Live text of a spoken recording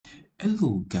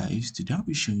Hello guys, today I'll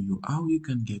be showing you how you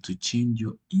can get to change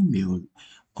your email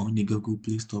on the Google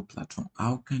Play Store platform.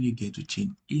 How can you get to change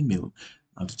email?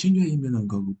 Now to change your email on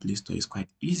Google Play Store is quite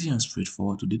easy and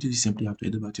straightforward. To do this, you simply have to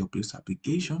head over to your Play Store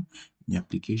application. In the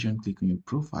application, click on your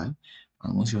profile.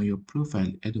 And once you're on your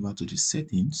profile, head over to the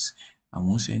settings. And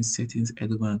once you're in settings,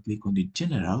 head over and click on the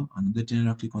general. And under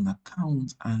general, click on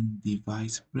account and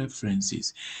device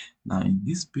preferences. Now in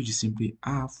this page, you simply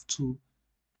have to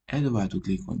head over to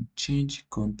click on change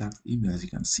contact email, as you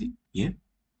can see here.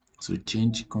 So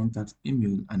change contact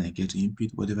email, and I get to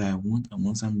input whatever I want, and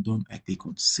once I'm done I click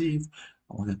on save.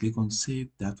 And once I click on save,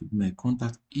 that will be my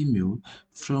contact email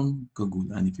from Google.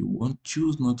 And if you want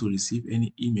choose not to receive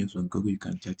any emails from Google, you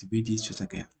can deactivate this just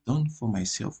like I have done for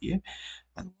myself here.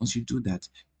 And once you do that,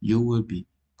 you will be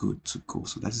good to go.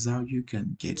 So that is how you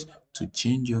can get to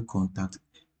change your contact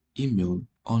email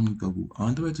on Google.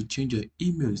 Another way to change your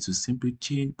email is to simply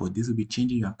change, but this will be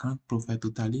changing your account profile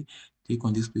totally. Click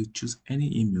on this place, choose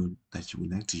any email that you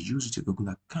would like to use with your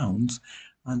Google account,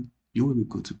 and you will be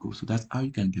good to go. So that's how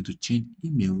you can get to change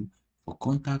email for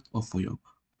contact or for your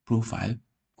profile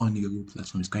on the Google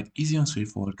platform. It's quite easy and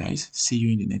straightforward, guys. See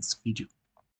you in the next video.